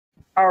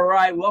All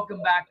right,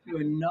 welcome back to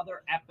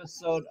another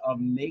episode of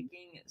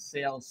Making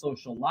Sales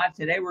Social Live.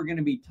 Today we're going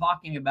to be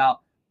talking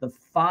about the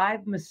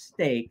 5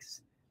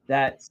 mistakes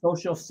that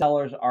social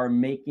sellers are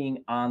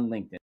making on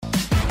LinkedIn.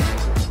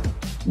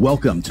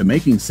 Welcome to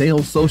Making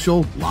Sales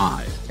Social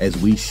Live, as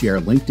we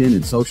share LinkedIn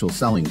and social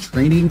selling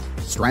training,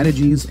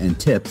 strategies, and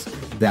tips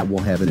that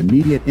will have an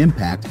immediate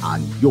impact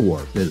on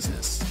your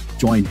business.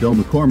 Join Bill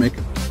McCormick,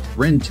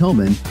 Bryn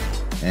Tillman,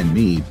 and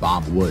me,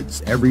 Bob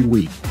Woods, every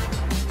week.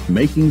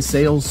 Making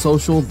Sales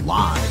Social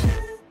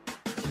Live.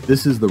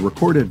 This is the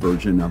recorded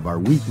version of our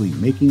weekly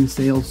Making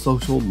Sales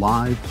Social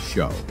Live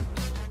show.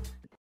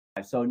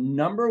 So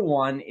number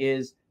 1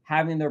 is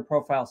having their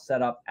profile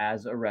set up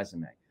as a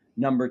resume.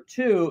 Number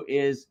 2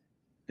 is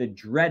the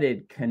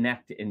dreaded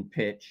connect and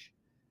pitch.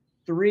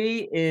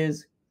 3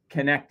 is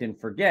connect and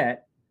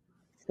forget.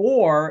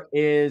 4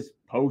 is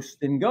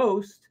post and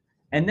ghost.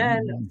 And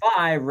then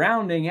 5,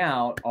 rounding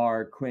out,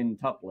 are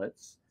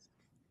quintuplets.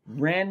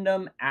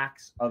 Random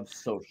acts of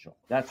social.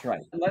 That's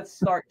right. Let's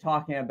start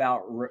talking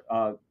about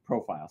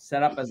profile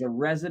set up as a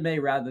resume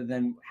rather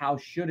than how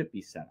should it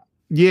be set up.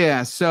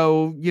 Yeah.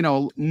 So,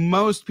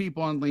 most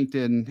people on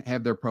LinkedIn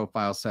have their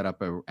profile set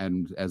up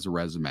as a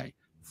resume.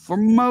 For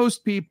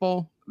most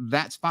people,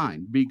 that's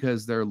fine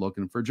because they're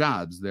looking for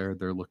jobs. They're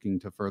looking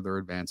to further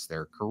advance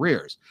their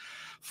careers.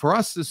 For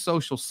us as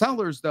social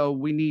sellers, though,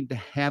 we need to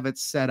have it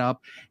set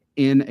up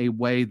in a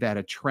way that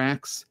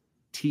attracts,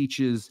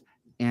 teaches,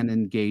 and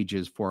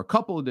engages for a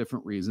couple of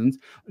different reasons.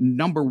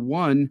 Number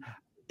 1,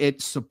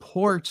 it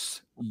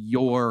supports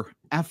your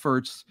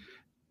efforts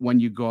when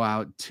you go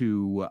out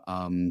to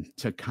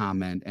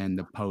comment and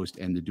to post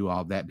and to do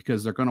all of that,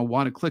 because they're going to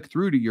want to click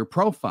through to your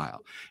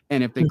profile.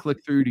 And if they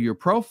click through to your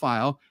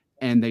profile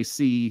and they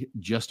see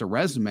just a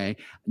resume,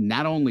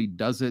 not only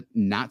does it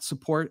not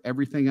support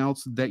everything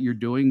else that you're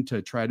doing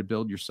to try to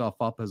build yourself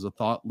up as a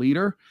thought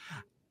leader,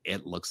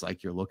 it looks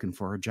like you're looking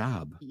for a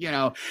job.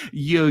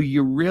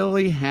 You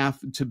really have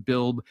to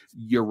build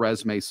your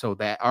resume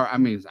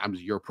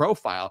your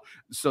profile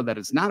so that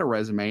it's not a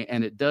resume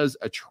and it does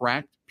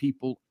attract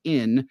people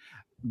in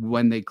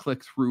when they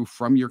click through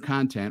from your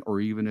content,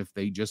 or even if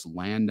they just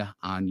land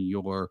on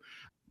your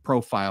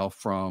profile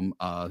from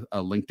a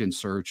LinkedIn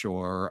search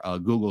or a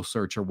Google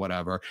search or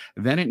whatever.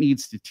 Then it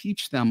needs to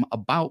teach them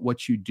about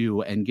what you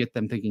do and get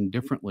them thinking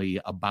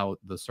differently about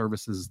the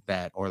services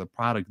or the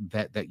product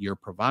that you're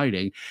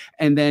providing.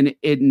 And then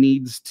it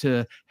needs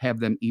to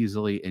have them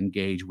easily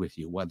engage with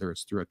you, whether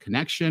it's through a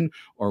connection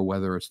or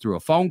whether it's through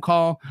a phone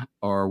call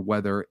or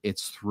whether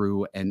it's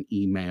through an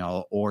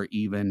email or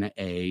even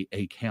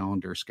a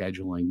calendar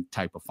scheduling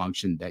type of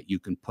function that you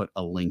can put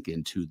a link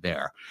into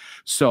there.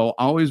 So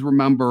always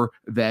remember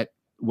that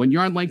when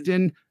you're on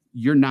LinkedIn,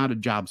 you're not a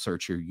job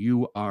searcher.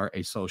 You are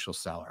a social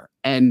seller.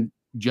 And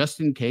just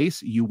in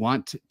case you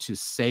want to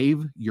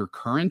save your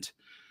current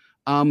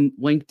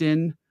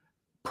LinkedIn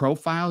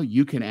profile,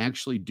 you can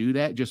actually do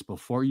that just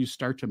before you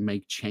start to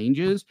make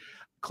changes.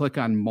 Click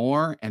on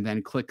more and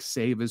then click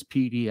save as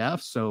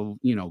PDF. So,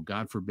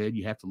 God forbid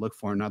you have to look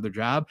for another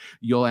job.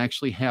 You'll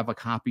actually have a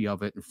copy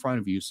of it in front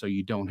of you so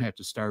you don't have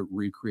to start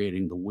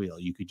recreating the wheel.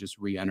 You could just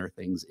re-enter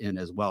things in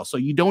as well. So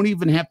you don't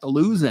even have to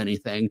lose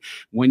anything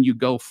when you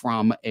go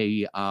from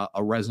a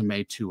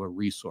resume to a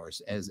resource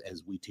as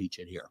we teach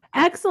it here.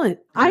 Excellent.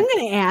 I'm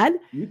going to add.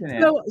 You can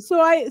add. So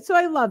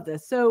I love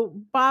this. So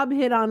Bob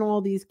hit on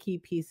all these key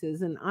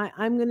pieces, and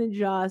I'm going to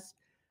just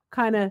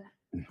kind of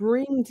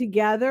bring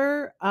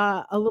together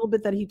a little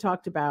bit that he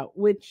talked about,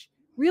 which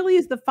really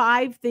is the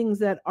 5 things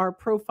that our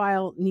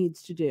profile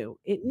needs to do.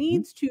 It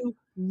needs to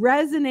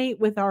resonate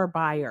with our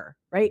buyer,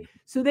 right?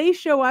 So they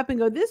show up and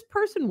go, this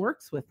person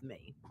works with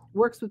me,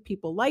 works with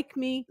people like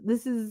me.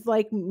 This is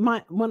like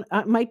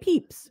my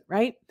peeps,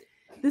 right?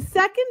 The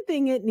second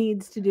thing it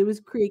needs to do is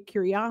create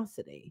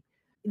curiosity.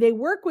 They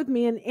work with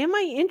me, and am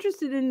I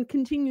interested in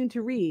continuing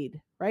to read,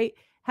 right?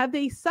 Have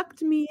they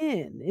sucked me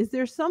in? Is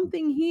there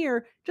something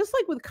here? Just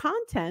like with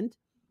content,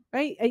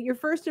 right? At your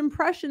first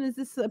impression, is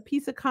this a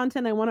piece of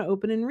content I want to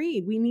open and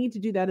read? We need to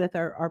do that at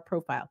our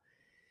profile.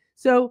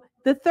 So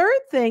the third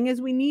thing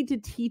is we need to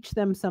teach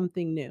them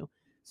something new.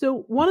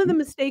 So one of the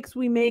mistakes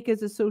we make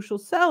as a social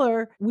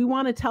seller, we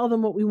want to tell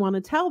them what we want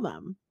to tell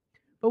them.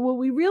 But what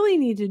we really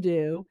need to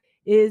do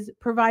is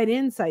provide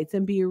insights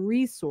and be a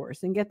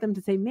resource and get them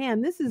to say,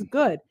 man, this is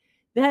good.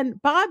 Then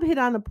Bob hit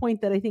on a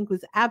point that I think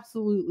was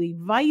absolutely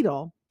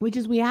vital, which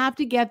is we have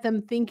to get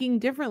them thinking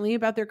differently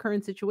about their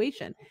current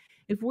situation.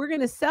 If we're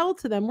going to sell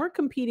to them, we're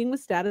competing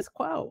with status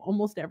quo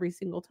almost every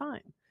single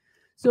time.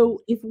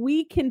 So if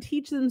we can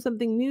teach them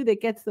something new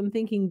that gets them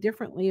thinking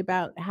differently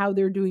about how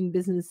they're doing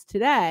business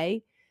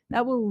today,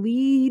 that will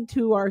lead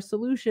to our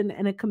solution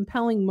and a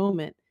compelling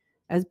moment.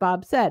 As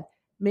Bob said,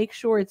 make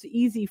sure it's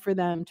easy for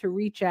them to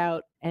reach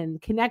out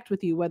and connect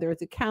with you, whether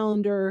it's a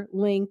calendar,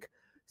 link,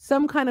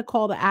 some kind of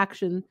call to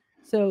action,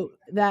 so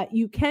that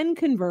you can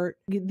convert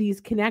these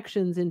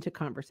connections into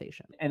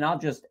conversation. And I'll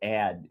just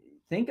add,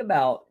 think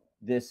about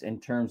this in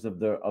terms of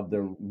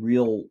the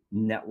real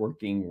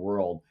networking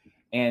world.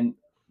 And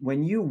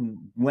when you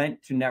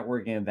went to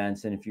networking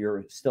events, and if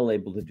you're still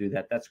able to do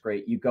that, that's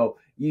great. You go,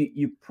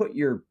 you put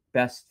your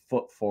best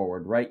foot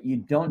forward, right? You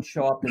don't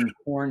show up in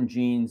torn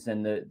jeans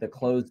and the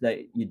clothes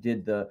that you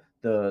did the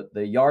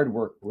yard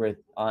work with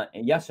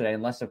yesterday,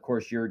 unless of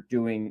course you're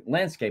doing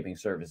landscaping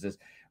services,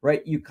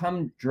 right? You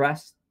come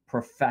dressed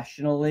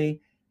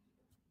professionally.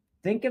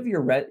 Think of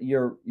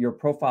your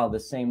profile the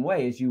same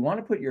way. As you want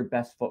to put your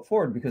best foot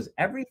forward, because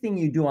everything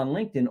you do on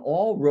LinkedIn,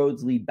 all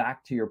roads lead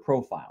back to your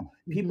profile.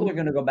 People are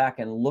going to go back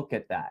and look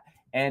at that.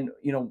 And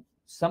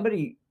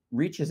somebody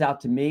reaches out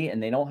to me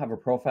and they don't have a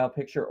profile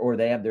picture, or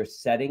they have their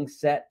settings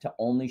set to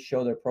only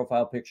show their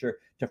profile picture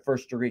to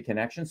first degree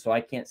connections, so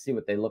I can't see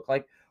what they look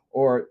like,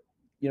 or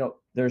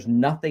there's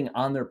nothing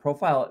on their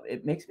profile.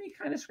 It makes me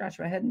kind of scratch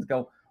my head and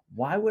go,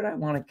 why would I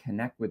want to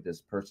connect with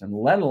this person,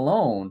 let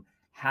alone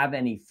have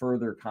any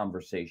further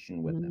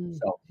conversation with them?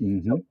 So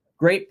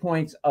great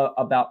points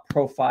about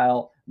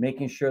profile,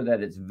 making sure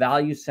that it's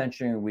value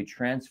centered and we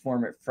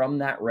transform it from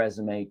that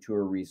resume to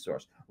a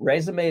resource.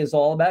 Resume is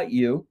all about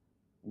you.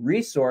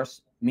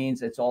 Resource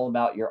means it's all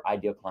about your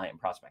ideal client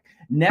and prospect.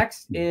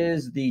 Next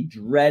is the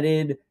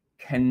dreaded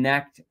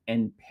connect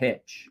and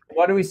pitch.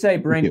 What do we say,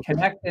 Bryn?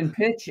 Connect and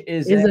pitch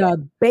is a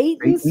bait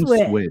and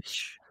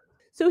switch.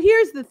 So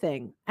here's the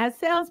thing. As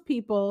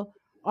salespeople,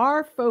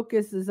 our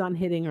focus is on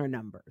hitting our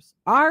numbers.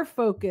 Our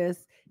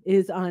focus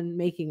is on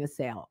making a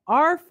sale.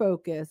 Our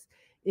focus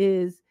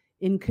is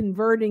in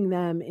converting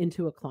them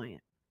into a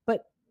client.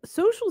 But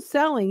social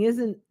selling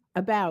isn't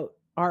about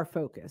our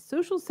focus.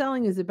 Social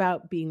selling is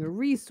about being a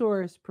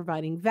resource,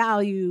 providing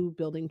value,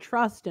 building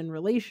trust and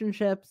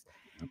relationships,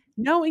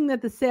 knowing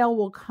that the sale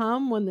will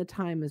come when the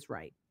time is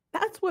right.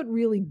 That's what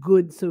really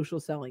good social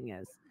selling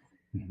is.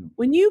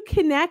 When you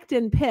connect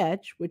and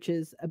pitch, which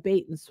is a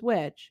bait and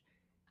switch,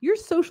 you're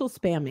social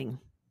spamming.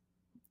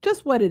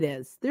 Just what it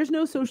is. There's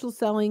no social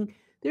selling.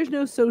 There's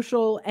no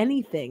social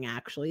anything,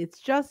 actually. It's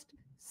just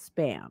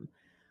spam.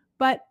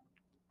 But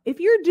if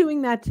you're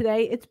doing that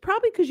today, it's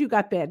probably because you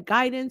got bad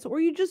guidance or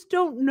you just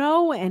don't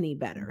know any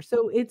better.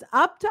 So it's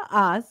up to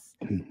us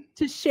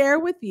to share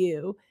with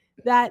you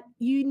that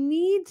you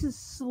need to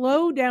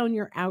slow down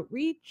your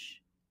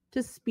outreach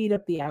to speed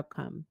up the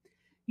outcome.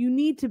 You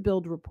need to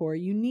build rapport.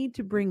 You need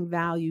to bring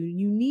value.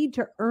 You need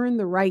to earn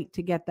the right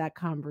to get that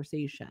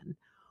conversation.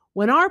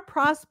 When our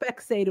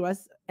prospects say to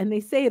us, and they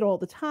say it all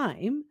the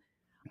time,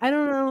 I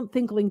don't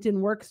think LinkedIn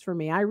works for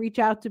me. I reach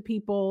out to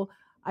people,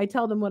 I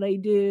tell them what I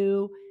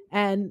do,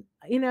 and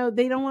they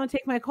don't want to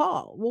take my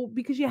call. Well,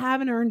 because you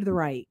haven't earned the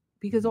right,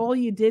 because all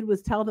you did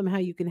was tell them how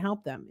you can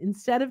help them.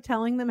 Instead of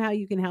telling them how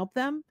you can help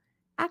them,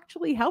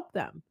 actually help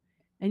them,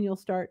 and you'll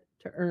start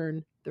to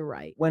earn the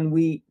right. When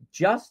we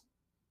just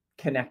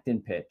connect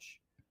and pitch,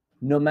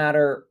 no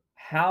matter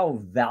how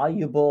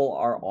valuable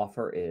our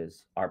offer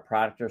is, our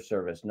product or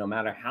service, no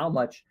matter how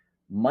much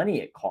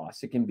money it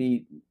costs, it can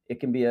be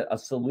a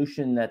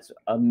solution that's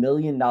 $1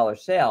 million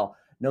sale.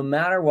 No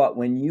matter what,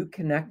 when you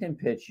connect and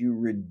pitch, you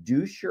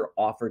reduce your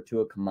offer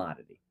to a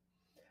commodity.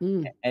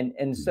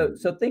 And so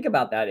think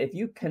about that. If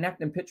you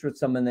connect and pitch with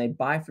someone, they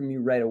buy from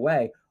you right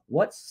away.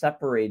 What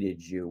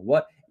separated you?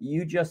 What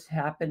you just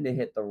happened to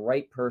hit the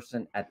right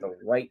person at the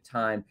right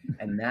time,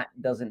 and that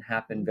doesn't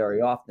happen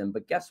very often.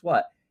 But guess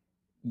what?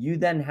 You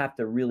then have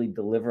to really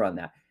deliver on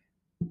that.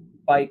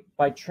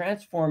 By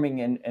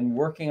transforming and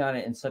working on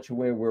it in such a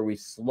way where we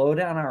slow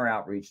down our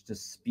outreach to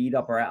speed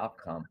up our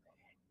outcome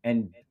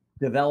and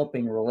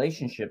developing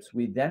relationships,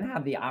 we then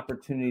have the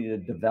opportunity to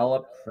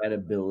develop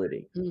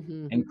credibility.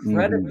 And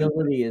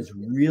credibility is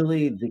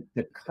really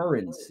the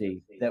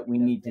currency that we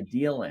need to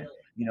deal in.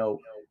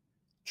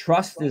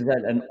 Trust is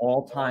at an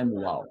all-time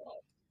low.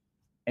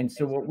 And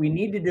so what we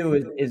need to do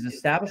is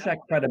establish that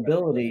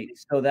credibility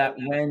so that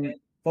when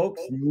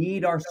folks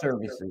need our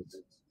services,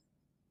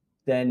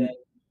 then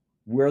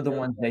we're the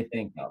ones they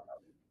think of.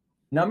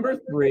 Number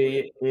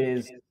 3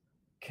 is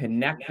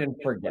connect and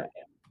forget.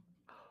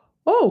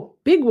 Oh,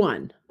 big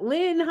one.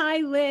 Lynn, hi,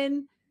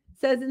 Lynn,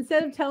 says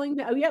instead of telling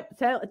how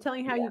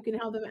you can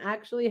help them,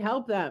 actually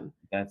help them.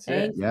 That's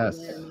Thanks, it. Yes.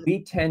 Lynn.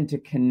 We tend to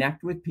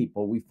connect with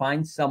people. We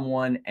find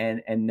someone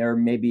and they're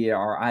maybe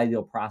our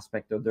ideal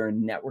prospect, or they're a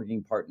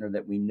networking partner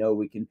that we know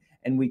we can,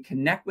 and we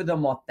connect with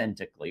them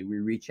authentically. We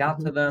reach out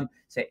to them,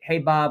 say, hey,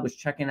 Bob, was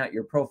checking out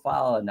your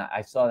profile and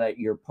I saw that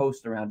your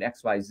post around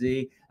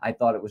XYZ. I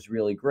thought it was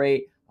really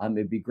great.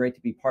 It'd be great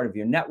to be part of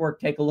your network.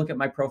 Take a look at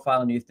my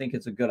profile and you think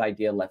it's a good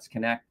idea. Let's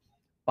connect.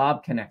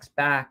 Bob connects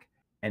back,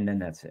 and then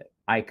that's it.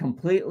 I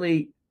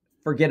completely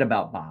forget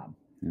about Bob.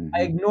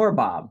 I ignore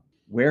Bob.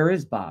 Where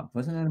is Bob?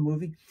 Wasn't that a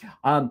movie?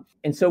 And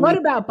so What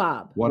about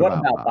Bob? What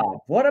about Bob?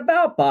 What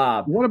about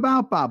Bob? What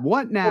about Bob?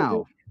 What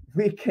now?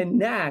 We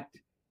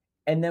connect,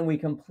 and then we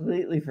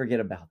completely forget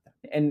about them.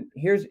 And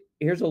here's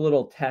a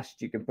little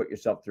test you can put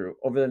yourself through.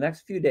 Over the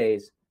next few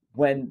days,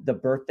 when the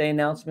birthday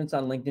announcements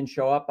on LinkedIn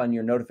show up on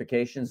your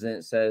notifications,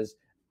 and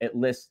it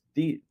lists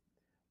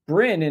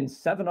Bryn and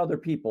 7 other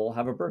people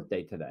have a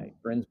birthday today.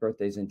 Bryn's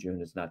birthday's in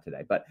June. It's not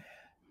today. But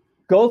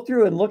go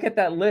through and look at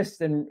that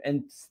list and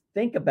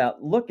think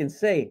about, look and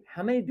say,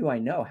 how many do I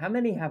know? How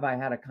many have I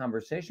had a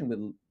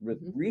conversation with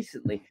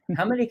recently?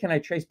 How many can I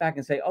trace back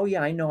and say, oh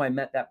yeah, I know I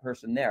met that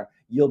person there?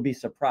 You'll be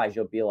surprised.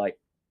 You'll be like,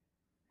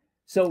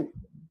 so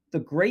the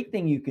great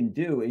thing you can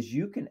do is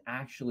you can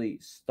actually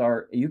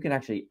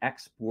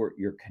export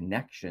your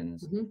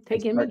connections,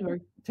 take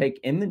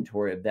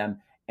inventory of them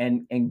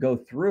and go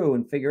through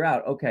and figure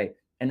out, okay,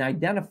 and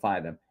identify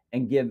them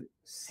and give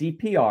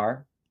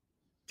CPR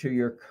to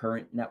your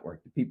current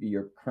network, the people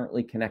you're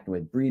currently connected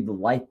with. Breathe the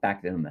life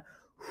back to them.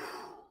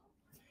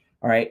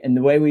 All right. And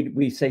the way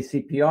we say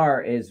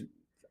CPR is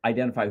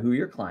identify who are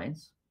your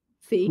clients,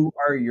 who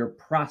are your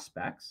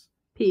prospects,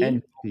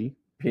 and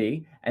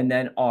P, and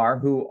then R,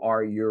 who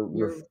are your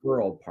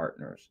referral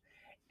partners.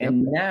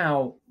 And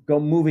now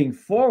go moving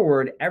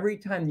forward, every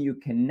time you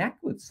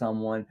connect with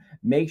someone,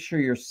 make sure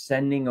you're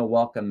sending a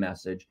welcome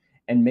message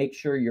and make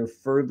sure you're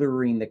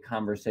furthering the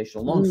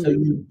conversation along so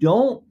you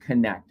don't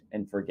connect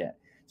and forget.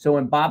 So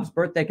when Bob's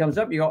birthday comes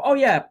up, you go, oh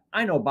yeah,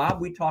 I know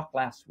Bob, we talked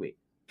last week.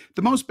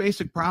 The most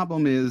basic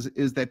problem is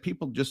that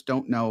people just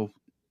don't know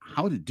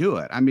how to do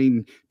it. I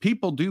mean,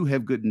 people do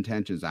have good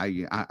intentions.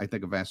 I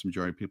think a vast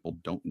majority of people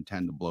don't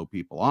intend to blow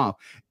people off.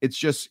 It's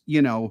just,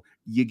 you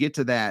get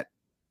to that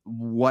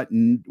what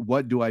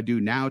do I do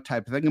now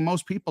type of thing, and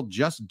most people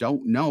just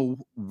don't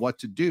know what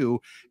to do,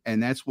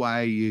 and that's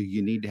why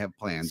you need to have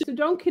plans. So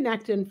don't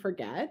connect and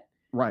forget.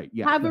 Right.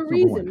 Yeah. Have a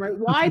reason, right?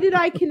 Why did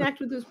I connect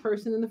with this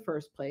person in the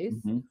first place?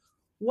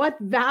 What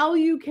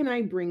value can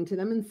I bring to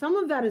them? And some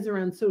of that is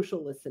around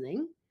social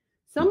listening.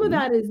 Some of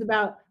that is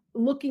about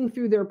looking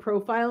through their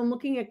profile and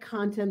looking at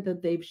content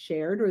that they've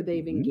shared or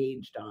they've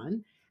engaged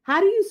on. How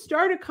do you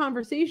start a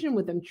conversation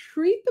with them?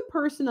 Treat the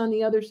person on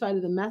the other side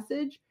of the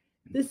message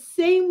the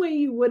same way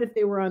you would if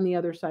they were on the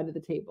other side of the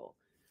table.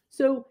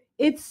 So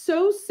it's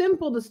so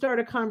simple to start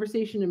a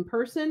conversation in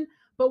person,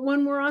 but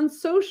when we're on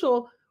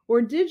social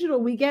or digital,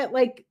 we get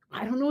like,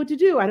 I don't know what to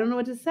do. I don't know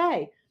what to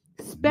say.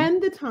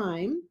 Spend the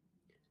time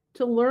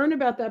to learn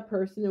about that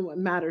person and what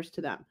matters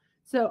to them.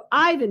 So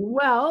Ivan,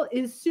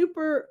 is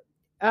super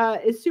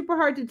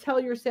hard to tell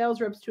your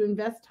sales reps to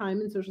invest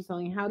time in social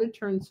selling, how to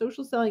turn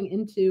social selling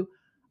into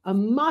a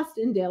must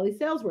in daily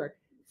sales work.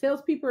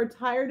 Salespeople are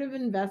tired of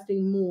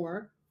investing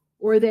more,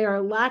 or they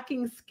are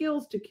lacking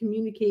skills to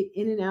communicate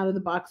in and out of the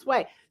box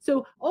way.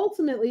 So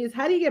ultimately is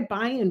how do you get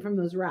buy-in from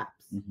those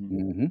reps?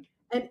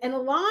 And a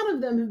lot of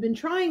them have been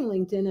trying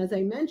LinkedIn, as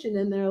I mentioned,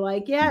 and they're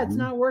like, yeah, it's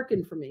not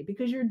working for me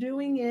because you're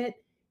doing it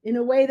in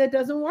a way that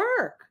doesn't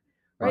work,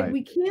 right?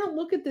 We can't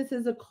look at this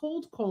as a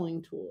cold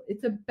calling tool.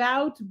 It's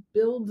about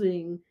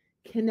building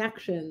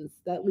connections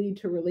that lead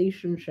to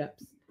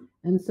relationships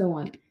and so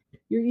on.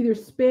 You're either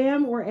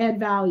spam or add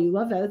value.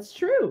 Love that. It's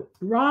true.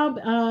 Rob,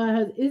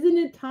 isn't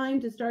it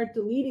time to start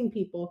deleting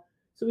people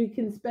so we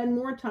can spend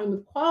more time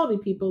with quality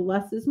people?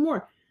 Less is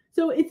more.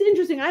 So it's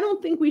interesting. I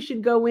don't think we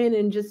should go in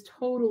and just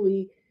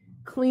totally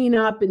clean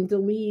up and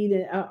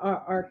delete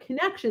our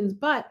connections,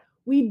 but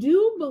we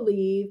do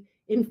believe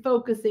in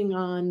focusing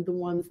on the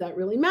ones that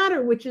really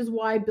matter, which is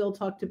why Bill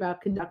talked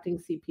about conducting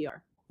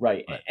CPR.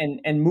 Right.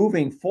 And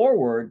moving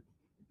forward,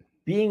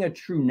 being a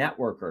true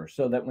networker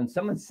so that when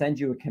someone sends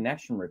you a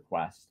connection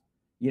request,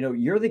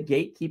 you're the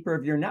gatekeeper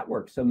of your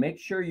network. So make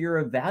sure you're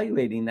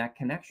evaluating that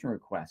connection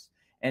request.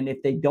 And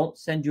if they don't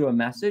send you a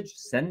message,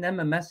 send them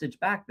a message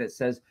back that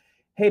says,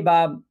 hey,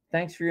 Bob,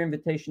 thanks for your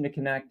invitation to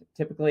connect.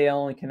 Typically, I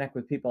only connect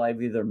with people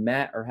I've either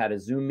met or had a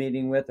Zoom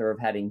meeting with or have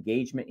had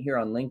engagement here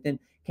on LinkedIn.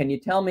 Can you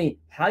tell me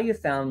how you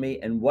found me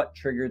and what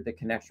triggered the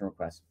connection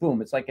request? Boom.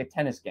 It's like a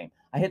tennis game.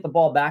 I hit the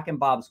ball back in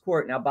Bob's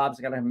court. Now Bob's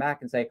got to come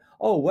back and say,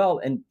 oh, well,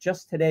 and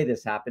just today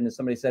this happened. And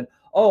somebody said,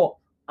 oh,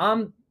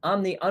 I'm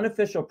the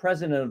unofficial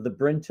president of the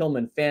Bryn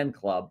Tillman fan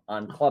club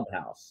on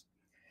Clubhouse.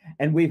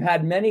 And we've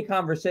had many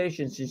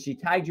conversations since she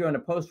tagged you on a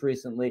post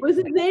recently. Was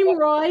his name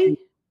Roy?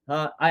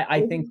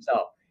 I think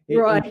so.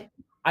 Roy.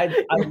 I'd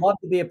love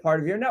to be a part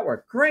of your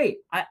network. Great.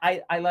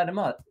 I let him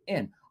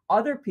in.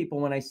 Other people,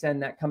 when I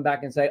send that, come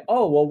back and say,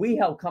 oh, well, we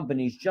help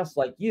companies just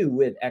like you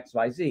with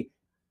XYZ.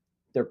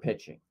 They're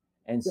pitching.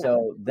 And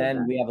so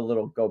then we have a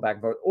little go back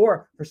and forth.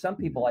 Or for some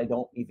people, I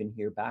don't even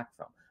hear back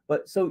from.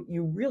 But so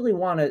you really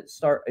want to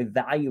start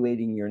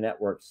evaluating your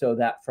network so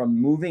that from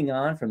moving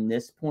on from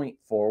this point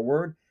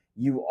forward,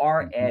 you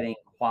are adding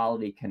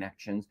quality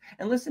connections.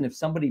 And listen, if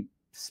somebody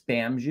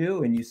spams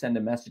you and you send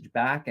a message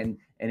back and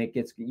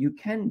you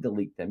can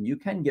delete them. You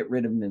can get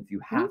rid of them if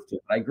you have to.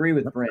 I agree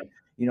with Brent.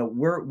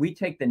 We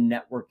take the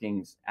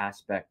networking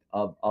aspect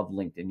of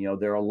LinkedIn.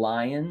 There are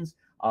lions,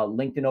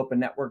 LinkedIn open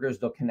networkers.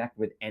 They'll connect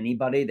with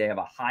anybody. They have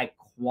a high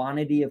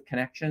quantity of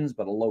connections,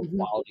 but a low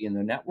quality in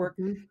their network.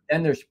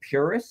 Then there's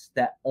purists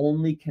that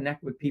only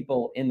connect with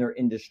people in their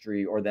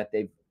industry or that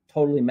they've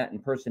totally met in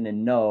person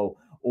and know,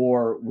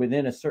 or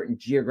within a certain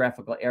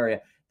geographical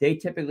area. They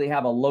typically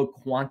have a low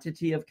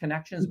quantity of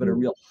connections, but a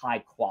real high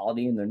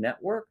quality in their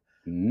network.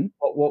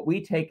 But what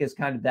we take is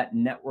kind of that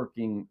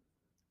networking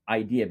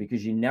idea,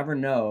 because you never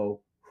know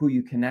who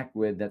you connect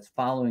with that's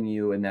following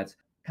you and that's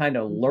kind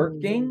of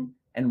lurking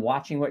and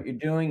watching what you're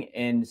doing.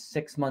 And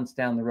 6 months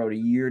down the road, a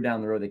year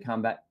down the road,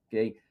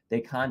 they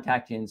they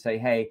contact you and say,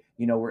 hey,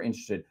 we're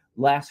interested.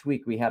 Last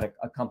week, we had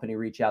a company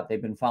reach out.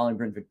 They've been following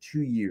Bryn for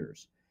 2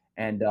 years,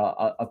 and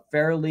a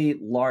fairly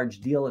large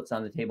deal that's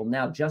on the table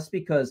now, just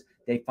because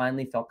they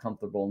finally felt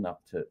comfortable enough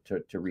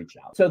to reach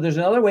out. So there's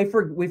another way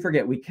we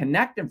forget. We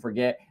connect and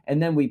forget,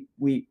 and then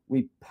we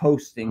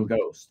post and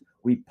ghost.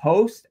 We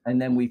post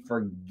and then we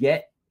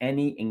forget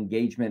any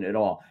engagement at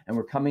all. And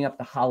we're coming up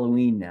to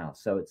Halloween now,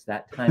 so it's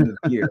that time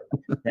of year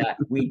that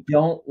we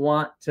don't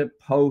want to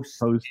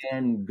post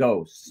and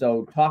ghost.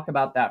 So talk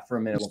about that for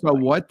a minute. So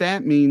what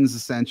that means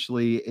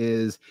essentially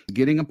is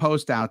getting a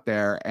post out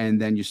there, and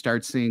then you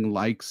start seeing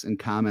likes and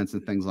comments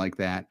and things like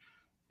that,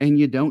 and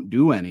you don't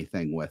do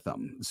anything with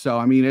them. So,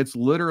 I mean, it's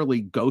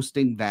literally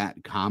ghosting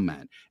that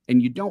comment.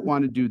 And you don't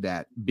want to do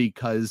that,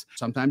 because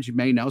sometimes you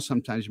may know,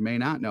 sometimes you may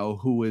not know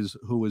who is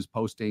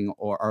posting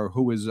or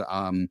who is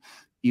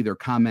either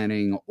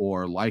commenting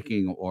or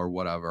liking or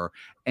whatever.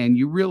 And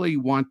you really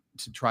want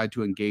to try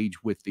to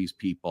engage with these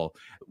people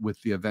with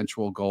the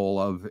eventual goal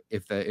of,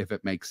 if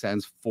it makes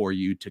sense for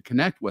you, to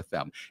connect with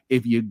them.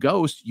 If you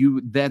ghost,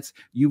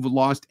 you've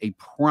lost a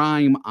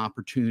prime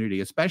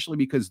opportunity, especially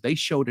because they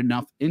showed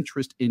enough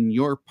interest in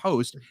your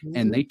post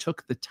and they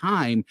took the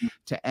time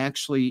to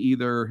actually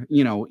either,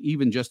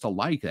 even just a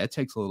like, that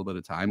takes a little bit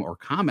of time, or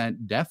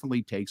comment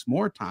definitely takes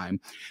more time.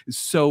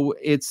 So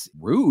it's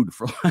rude,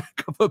 for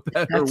lack of a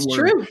better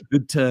word,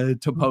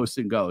 to post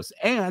and ghost.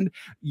 And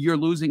you're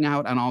losing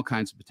out on all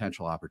kinds of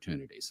potential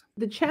opportunities.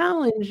 The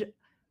challenge,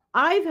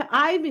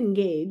 I've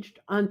engaged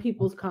on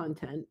people's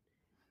content,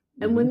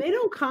 and when they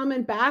don't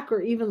comment back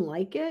or even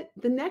like it,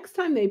 the next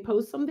time they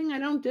post something, I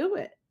don't do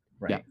it.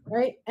 Right.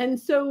 Right. And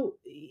so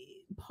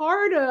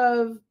part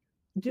of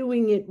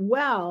doing it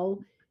well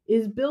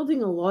is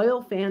building a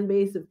loyal fan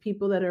base of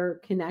people that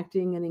are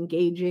connecting and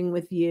engaging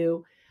with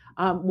you.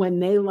 When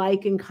they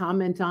like and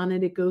comment on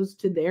it, it goes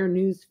to their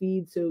news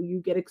feed, so you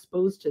get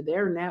exposed to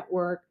their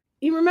network.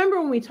 You remember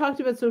when we talked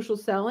about social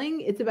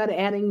selling, it's about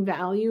adding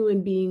value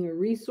and being a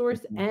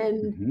resource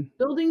and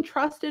building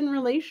trust in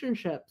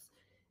relationships.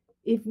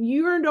 If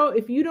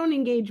you don't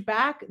engage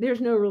back, there's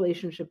no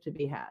relationship to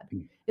be had.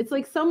 It's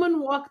like someone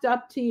walked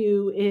up to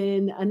you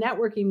in a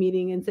networking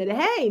meeting and said,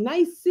 hey,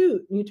 nice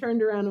suit. And you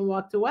turned around and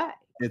walked away.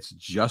 It's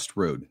just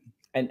rude.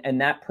 And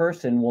that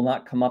person will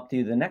not come up to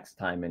you the next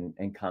time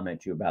and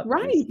comment you about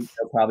right. things.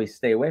 They'll probably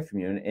stay away from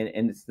you.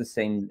 And it's the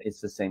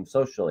same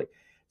socially.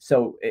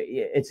 So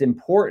it's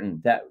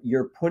important that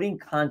you're putting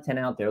content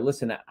out there.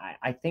 Listen,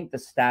 I think the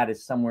stat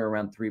is somewhere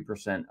around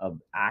 3%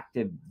 of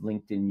active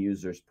LinkedIn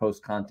users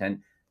post content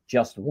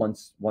just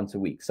once a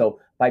week. So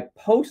by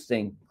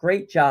posting,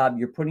 great job.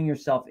 You're putting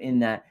yourself in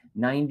that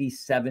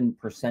 97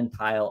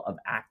 percentile of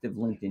active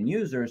LinkedIn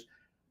users,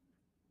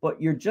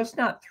 but you're just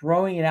not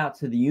throwing it out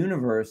to the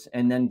universe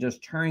and then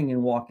just turning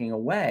and walking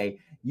away.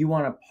 You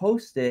want to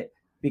post it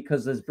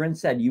because, as Bryn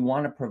said, you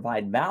want to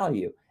provide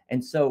value.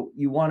 And so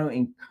you want to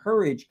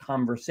encourage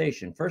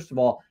conversation. First of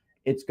all,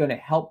 it's going to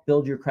help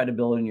build your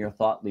credibility and your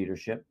thought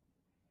leadership.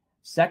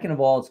 Second of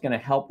all, it's going to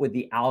help with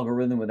the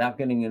algorithm. Without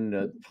getting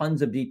into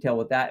tons of detail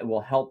with that, it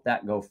will help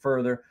that go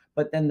further.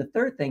 But then the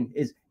third thing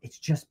is, it's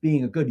just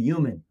being a good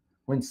human.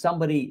 When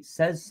somebody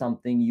says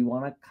something, you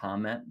want to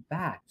comment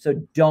back. So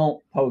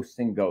don't post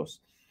and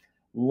ghost.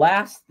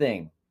 Last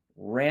thing,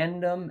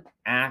 random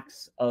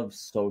acts of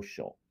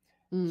social.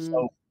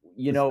 So,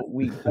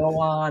 we go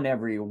on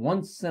every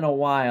once in a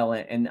while.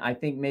 And I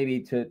think maybe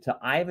to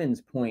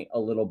Ivan's point a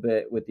little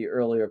bit with the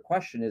earlier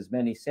question is,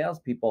 many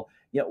salespeople,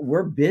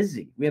 we're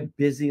busy. We have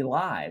busy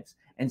lives.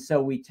 And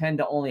so we tend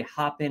to only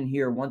hop in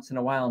here once in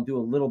a while and do a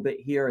little bit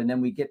here. And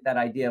then we get that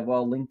idea of,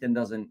 well, LinkedIn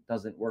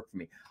doesn't work for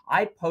me.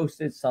 I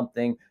posted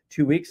something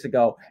 2 weeks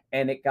ago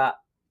and it got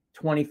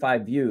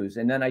 25 views.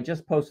 And then I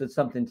just posted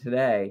something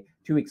today,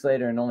 2 weeks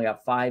later, and only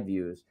got 5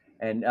 views.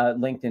 And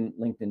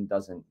LinkedIn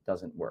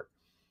doesn't work.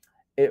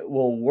 It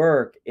will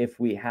work if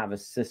we have a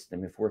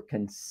system, if we're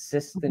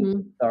consistent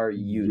with our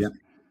use. Yep.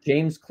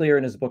 James Clear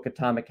in his book,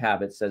 Atomic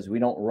Habits, says we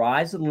don't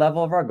rise to the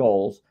level of our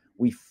goals,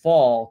 we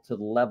fall to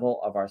the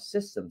level of our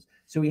systems.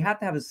 So we have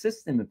to have a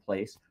system in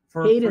place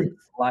for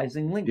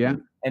utilizing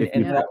LinkedIn.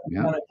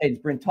 Yeah.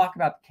 And Bryn, talk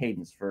about the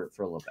cadence for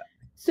a little bit.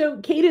 So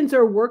cadence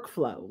or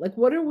workflow, like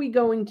what are we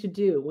going to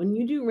do? When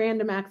you do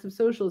random acts of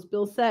social, as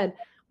Bill said,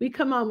 we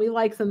come on, we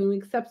like something, we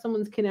accept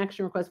someone's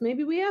connection request.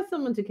 Maybe we ask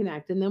someone to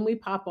connect and then we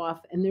pop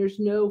off and there's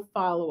no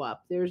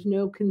follow-up. There's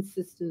no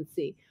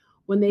consistency.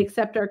 When they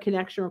accept our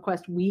connection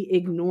request, we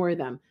ignore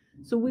them.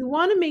 So we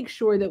want to make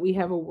sure that we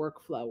have a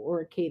workflow or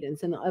a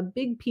cadence. And a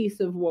big piece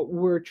of what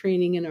we're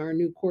training in our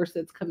new course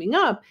that's coming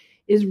up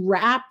is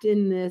wrapped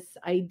in this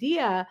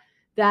idea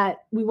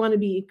that we want to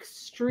be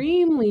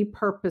extremely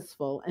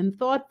purposeful and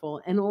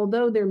thoughtful. And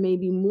although there may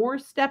be more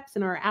steps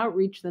in our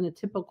outreach than a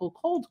typical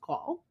cold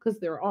call, because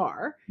there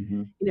are,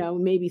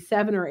 maybe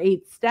 7 or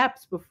 8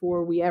 steps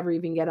before we ever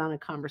even get on a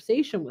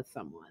conversation with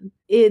someone,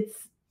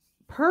 it's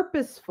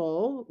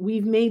purposeful.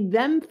 We've made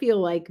them feel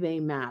like they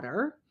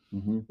matter.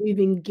 We've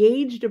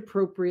engaged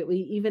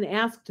appropriately, even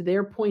asked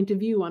their point of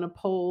view on a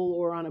poll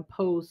or on a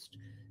post.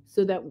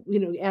 so that,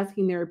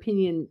 asking their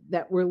opinion,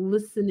 that we're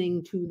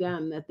listening to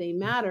them, that they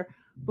matter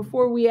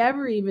before we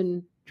ever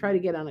even try to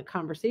get on a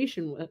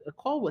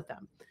call with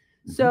them.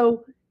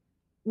 So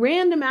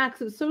random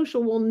acts of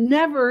social will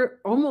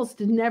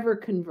almost never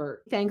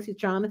convert. Thanks,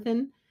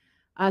 Jonathan.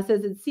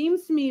 Says, it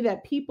seems to me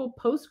that people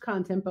post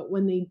content, but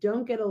when they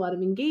don't get a lot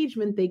of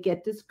engagement, they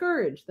get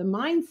discouraged. The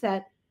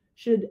mindset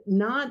should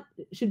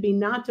be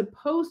not to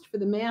post for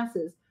the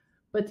masses,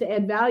 but to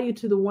add value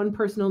to the one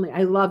person only.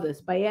 I love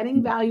this. By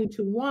adding value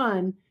to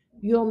one,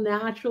 you'll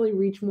naturally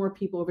reach more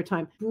people over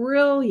time.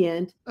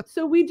 Brilliant.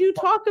 So we do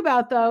talk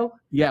about, though.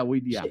 Yeah.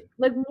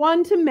 Like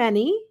one to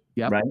many,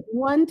 right?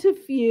 One to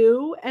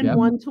few, and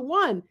one to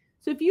one.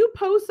 So if you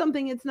post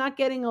something, it's not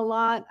getting a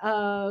lot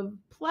of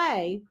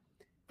play.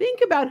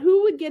 Think about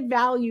who would get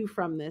value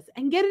from this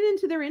and get it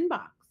into their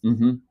inbox.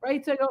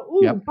 Right. So I go,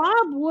 ooh,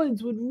 Bob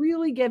Woods would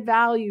really get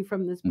value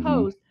from this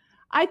post.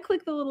 I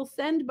click the little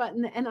send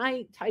button and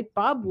I type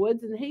Bob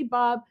Woods and, hey,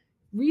 Bob,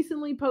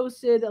 recently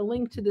posted a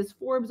link to this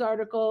Forbes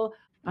article,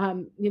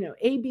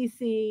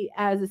 ABC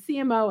as a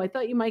CMO. I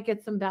thought you might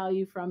get some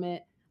value from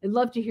it. I'd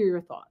love to hear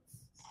your thoughts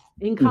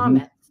in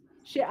comments.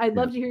 I'd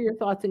love to hear your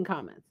thoughts in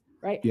comments.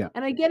 Right. Yeah.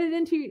 And I get it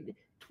into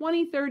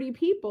 20, 30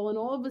 people. And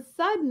all of a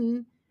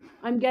sudden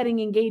I'm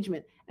getting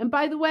engagement. And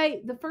by the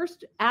way, the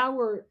first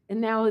hour,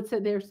 and now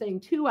they're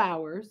saying 2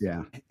 hours.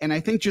 Yeah. And I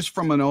think just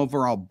from an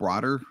overall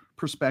broader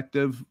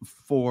perspective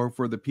for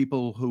the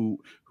people who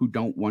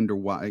don't wonder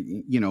why,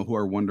 who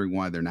are wondering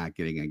why they're not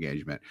getting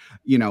engagement,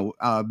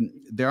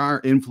 there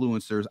are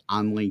influencers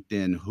on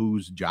LinkedIn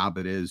whose job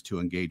it is to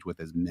engage with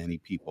as many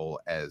people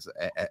as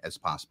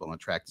possible and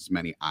attract as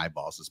many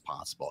eyeballs as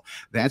possible.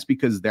 That's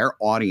because their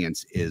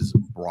audience is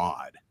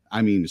broad.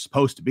 I mean, it's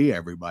supposed to be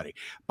everybody.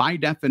 By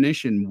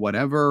definition,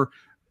 whatever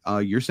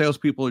your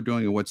salespeople are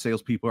doing and what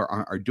salespeople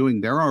are doing,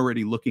 they're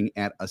already looking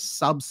at a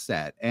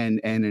subset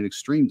and an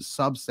extreme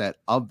subset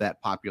of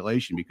that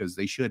population, because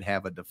they should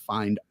have a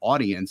defined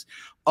audience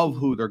of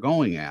who they're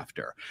going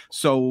after.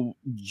 So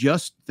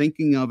just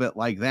thinking of it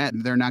like that,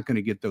 they're not going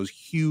to get those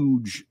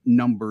huge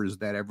numbers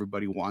that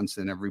everybody wants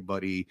and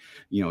everybody,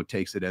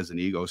 takes it as an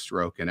ego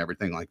stroke and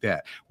everything like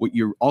that. What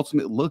you're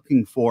ultimately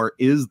looking for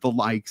is the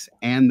likes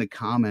and the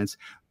comments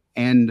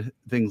and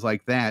things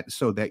like that,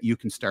 so that you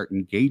can start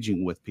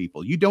engaging with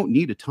people. You don't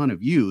need a ton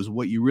of views.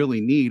 What you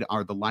really need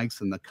are the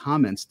likes and the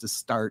comments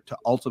to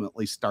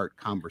ultimately start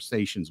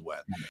conversations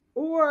with.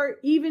 Or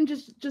even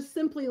just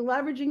simply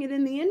leveraging it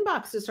in the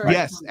inbox to start.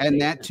 Yes, and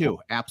that too.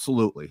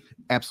 Absolutely.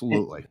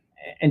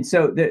 And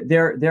so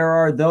there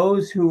are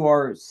those who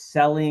are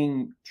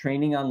selling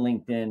training on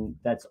LinkedIn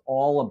that's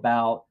all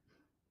about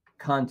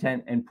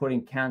content and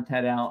putting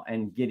content out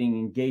and getting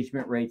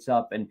engagement rates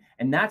up. And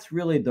that's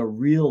really the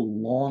real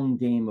long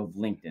game of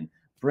LinkedIn.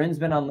 Bryn's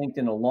been on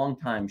LinkedIn a long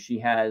time. She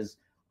has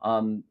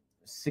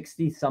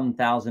 60-some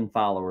thousand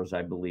followers,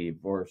 I believe,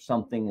 or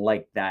something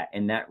like that,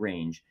 in that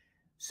range.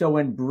 So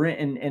when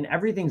Bryn, and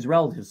everything's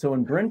relative. So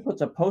when Bryn puts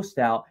a post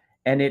out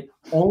and it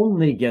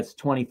only gets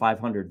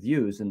 2,500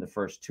 views in the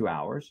first 2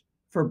 hours,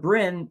 for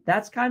Bryn,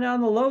 that's kind of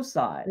on the low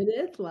side. It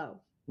is low.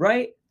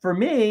 Right? For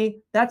me,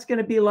 that's going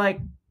to be like,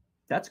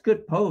 that's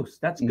good post.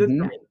 That's good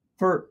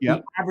for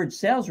the average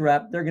sales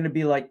rep. They're going to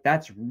be like,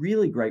 that's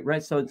really great,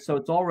 right? So it's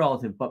all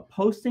relative, but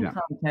posting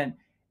content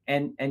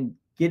and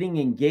getting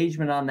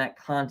engagement on that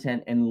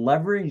content and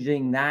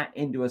leveraging that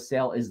into a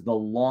sale is the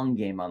long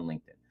game on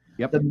LinkedIn.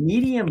 Yep. The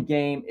medium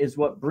game is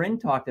what Bryn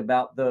talked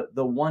about.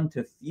 The one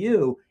to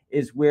few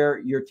is where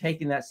you're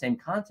taking that same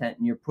content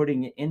and you're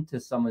putting it into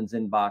someone's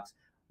inbox.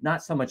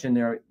 Not so much in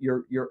there,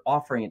 you're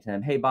offering it to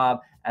them. Hey, Bob,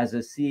 as a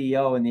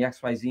CEO in the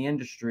XYZ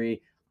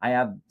industry, I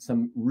have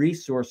some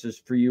resources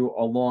for you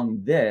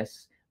along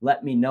this.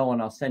 Let me know and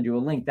I'll send you a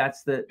link.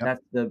 That's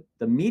the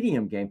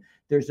medium game.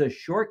 There's a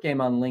short game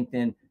on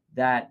LinkedIn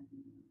that,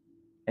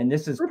 and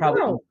this is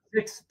probably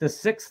the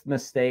sixth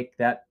mistake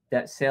that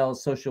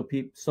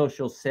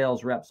social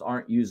sales reps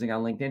aren't using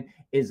on LinkedIn,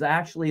 is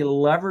actually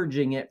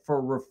leveraging it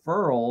for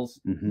referrals,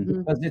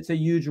 because it's a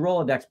huge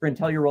Rolodex. Bryn,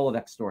 tell your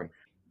Rolodex story.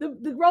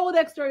 The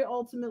Rolodex story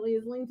ultimately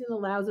is LinkedIn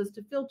allows us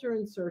to filter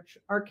and search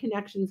our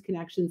connections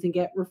and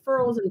get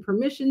referrals and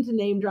permission to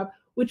name drop,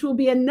 which will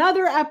be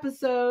another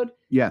episode.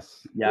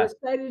 Yes. We're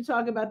excited to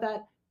talk about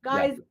that.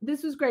 Guys,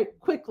 this was great.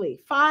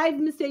 Quickly, 5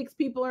 mistakes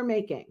people are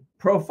making.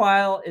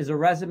 Profile is a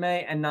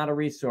resume and not a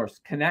resource.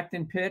 Connect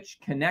and pitch,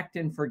 connect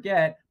and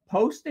forget,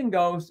 post and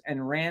ghost,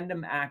 and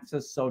random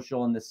access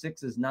social. And the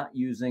 6 is not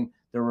using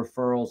the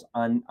referrals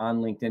on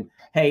LinkedIn.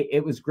 Hey,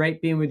 it was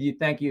great being with you.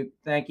 Thank you.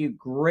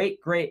 Great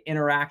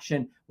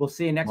interaction. We'll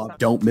see you next time.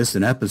 Don't miss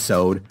an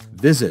episode.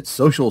 Visit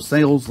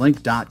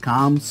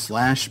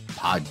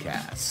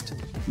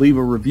socialsaleslink.com/podcast. Leave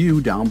a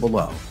review down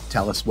below.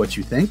 Tell us what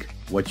you think,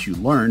 what you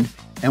learned,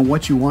 and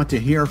what you want to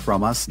hear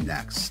from us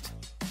next.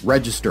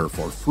 Register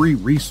for free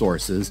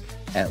resources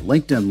at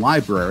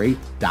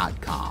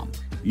linkedinlibrary.com.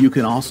 You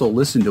can also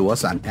listen to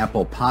us on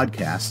Apple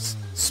Podcasts,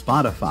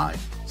 Spotify,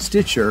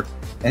 Stitcher,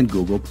 and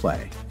Google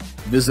Play.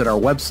 Visit our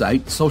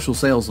website,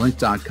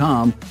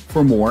 socialsaleslink.com,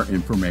 for more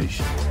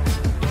information.